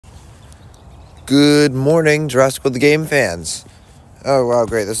Good morning, Jurassic with the Game fans. Oh, wow,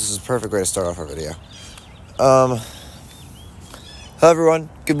 great. This is a perfect way to start off our video. Hello, everyone.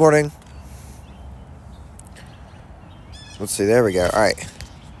 Good morning. Let's see. There we go. All right.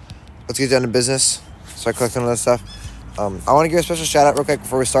 Let's get down to business. Start collecting all that stuff. I want to give a special shout-out real quick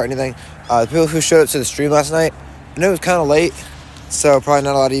before we start anything. The people who showed up to the stream last night. I know it was kind of late, so probably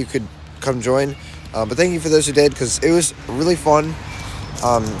not a lot of you could come join. But thank you for those who did, because it was really fun.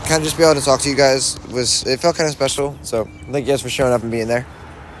 Kind of just be able to talk to you guys it felt kind of special. So thank you guys for showing up and being there.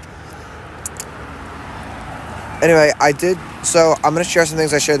 Anyway, so I'm gonna share some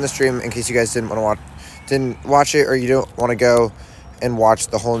things I shared in the stream in case you guys didn't watch it, or you don't want to go and watch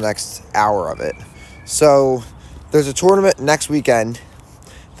the whole next hour of it. So there's a tournament next weekend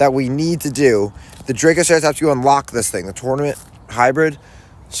that we need to do. The Dracoceratops, you unlock this thing, the tournament hybrid.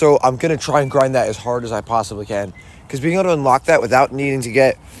 So I'm gonna try and grind that as hard as I possibly can. Because being able to unlock that without needing to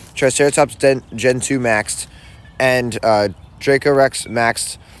get Triceratops Gen 2 maxed and Dracorex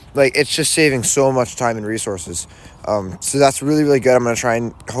maxed, like, it's just saving so much time and resources. So that's really, really good. I'm going to try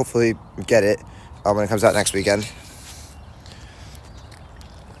and hopefully get it when it comes out next weekend.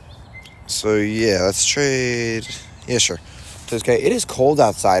 So, yeah, let's trade. Yeah, sure. So, okay, it is cold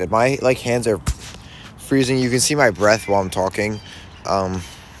outside. My, hands are freezing. You can see my breath while I'm talking. It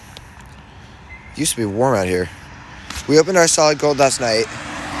used to be warm out here. We opened our solid gold last night.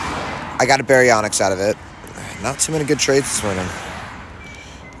 I got a baryonyx out of it. Not too many good trades this morning.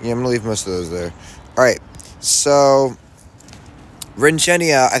 Yeah, I'm going to leave most of those there. All right, so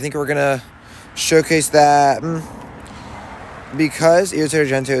Rinchenia, I think we're going to showcase that. Because Irritator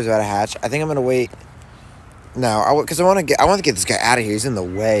Gen 2 is about to hatch, I think I'm going to wait. No, because I want to get this guy out of here. He's in the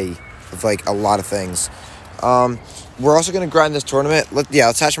way of, a lot of things. We're also going to grind this tournament.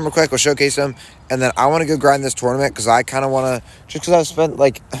 Let's hatch him real quick. We'll showcase him. And then I want to go grind this tournament because I kind of want to, just because I've spent,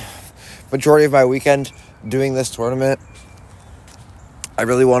 majority of my weekend doing this tournament. I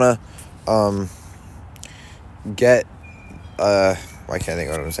really want to get, why can't I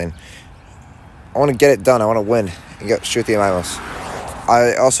think of what I'm saying? I want to get it done. I want to win and shoot the Amimos.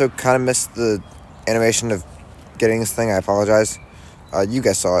 I also kind of missed the animation of getting this thing. I apologize. You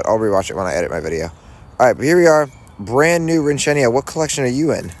guys saw it. I'll rewatch it when I edit my video. All right, but here we are. Brand new Rinchenia. What collection are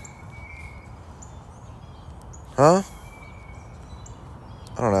you in? Huh?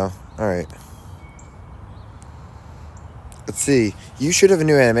 I don't know. All right. Let's see. You should have a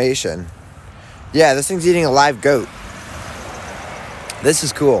new animation. Yeah, this thing's eating a live goat. This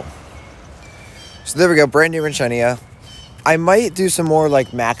is cool. So there we go. Brand new Rinchenia. I might do some more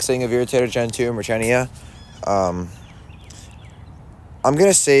maxing of Irritator Gen 2 and Rinchenia. I'm going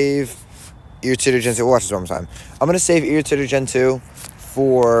to save Irritator Gen 2. Watch this one more time. I'm going to save Irritator Gen 2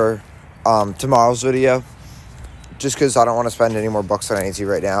 for tomorrow's video. Just because I don't want to spend any more bucks than I need to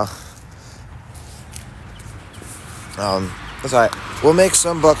right now. That's all right. We'll make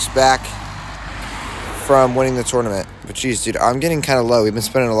some bucks back from winning the tournament. But geez, dude, I'm getting kind of low. We've been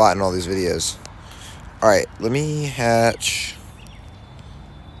spending a lot in all these videos. All right, let me hatch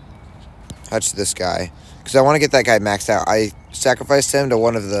this guy. Because I want to get that guy maxed out. I sacrificed him to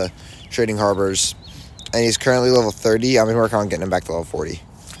one of the trading harbors. And he's currently level 30. I'm going to work on getting him back to level 40.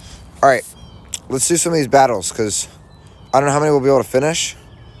 All right. Let's do some of these battles, because I don't know how many we'll be able to finish.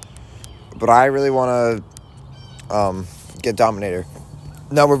 But I really want to get Dominator.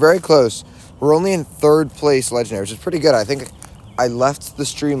 Now, we're very close. We're only in 3rd place Legendary, which is pretty good. I think I left the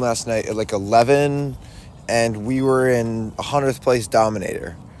stream last night at 11, and we were in 100th place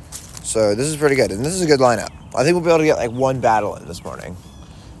Dominator. So this is pretty good, and this is a good lineup. I think we'll be able to get one battle in this morning,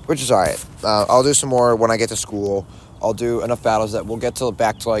 which is all right. I'll do some more when I get to school. I'll do enough battles that we'll get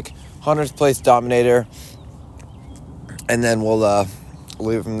back to 100th place Dominator, and then we'll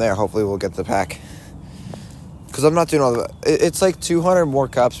leave from there. Hopefully we'll get the pack, because I'm not doing all the, it's 200 more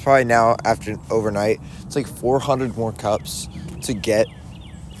cups probably now after overnight. It's 400 more cups to get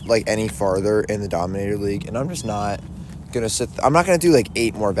any farther in the Dominator League, and I'm just not gonna I'm not gonna do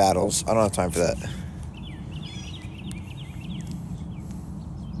 8 more battles. I don't have time for that.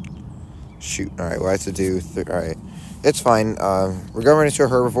 Shoot. All right, well, I have to do all right. It's fine. We're going right into a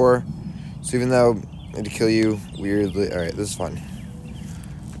herbivore. So even though I had to kill you weirdly. Alright, this is fun.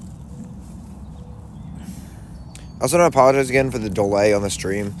 I also want to apologize again for the delay on the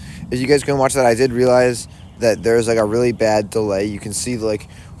stream. If you guys can watch that, I did realize that there's a really bad delay. You can see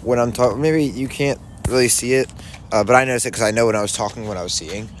when I'm talking. Maybe you can't really see it, but I noticed it because I know when I was talking what I was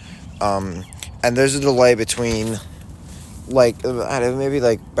seeing. And there's a delay between I don't know, maybe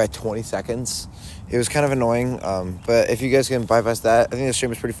by 20 seconds. It was kind of annoying, but if you guys can bypass that, I think the stream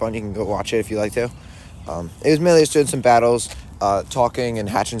was pretty fun. You can go watch it if you like to. It was mainly just doing some battles, talking and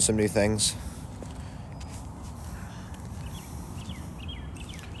hatching some new things.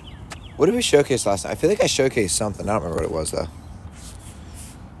 What did we showcase last night? I feel like I showcased something. I don't remember what it was, though.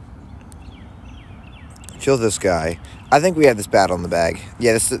 Kill this guy. I think we had this battle in the bag.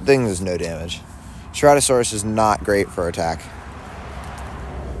 Yeah, this thing does no damage. Ceratosaurus is not great for attack.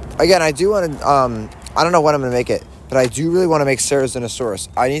 Again, I do want to... I don't know when I'm going to make it, but I do really want to make Ceratinosaurus.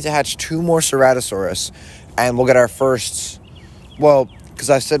 I need to hatch 2 more Ceratosaurus, and we'll get our first... Well, because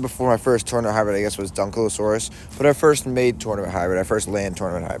I said before my first tournament hybrid, I guess, was Dunkelosaurus, but our first made tournament hybrid, our first land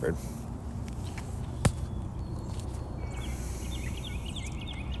tournament hybrid.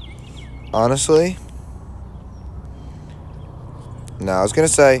 Honestly... No, I was going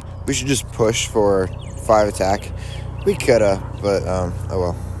to say we should just push for 5 attack. We coulda, but, oh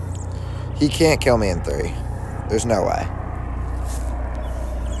well. He can't kill me in 3. There's no way.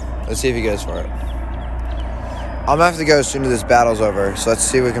 Let's see if he goes for it. I'm going to have to go as soon as this battle's over, so let's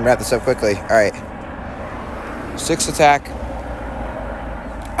see if we can wrap this up quickly. All right. 6 attack.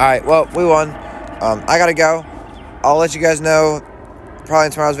 All right, well, we won. I got to go. I'll let you guys know probably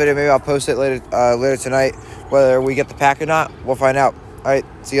in tomorrow's video. Maybe I'll post it later tonight. Whether we get the pack or not, we'll find out. All right,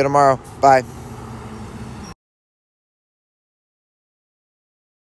 see you tomorrow. Bye.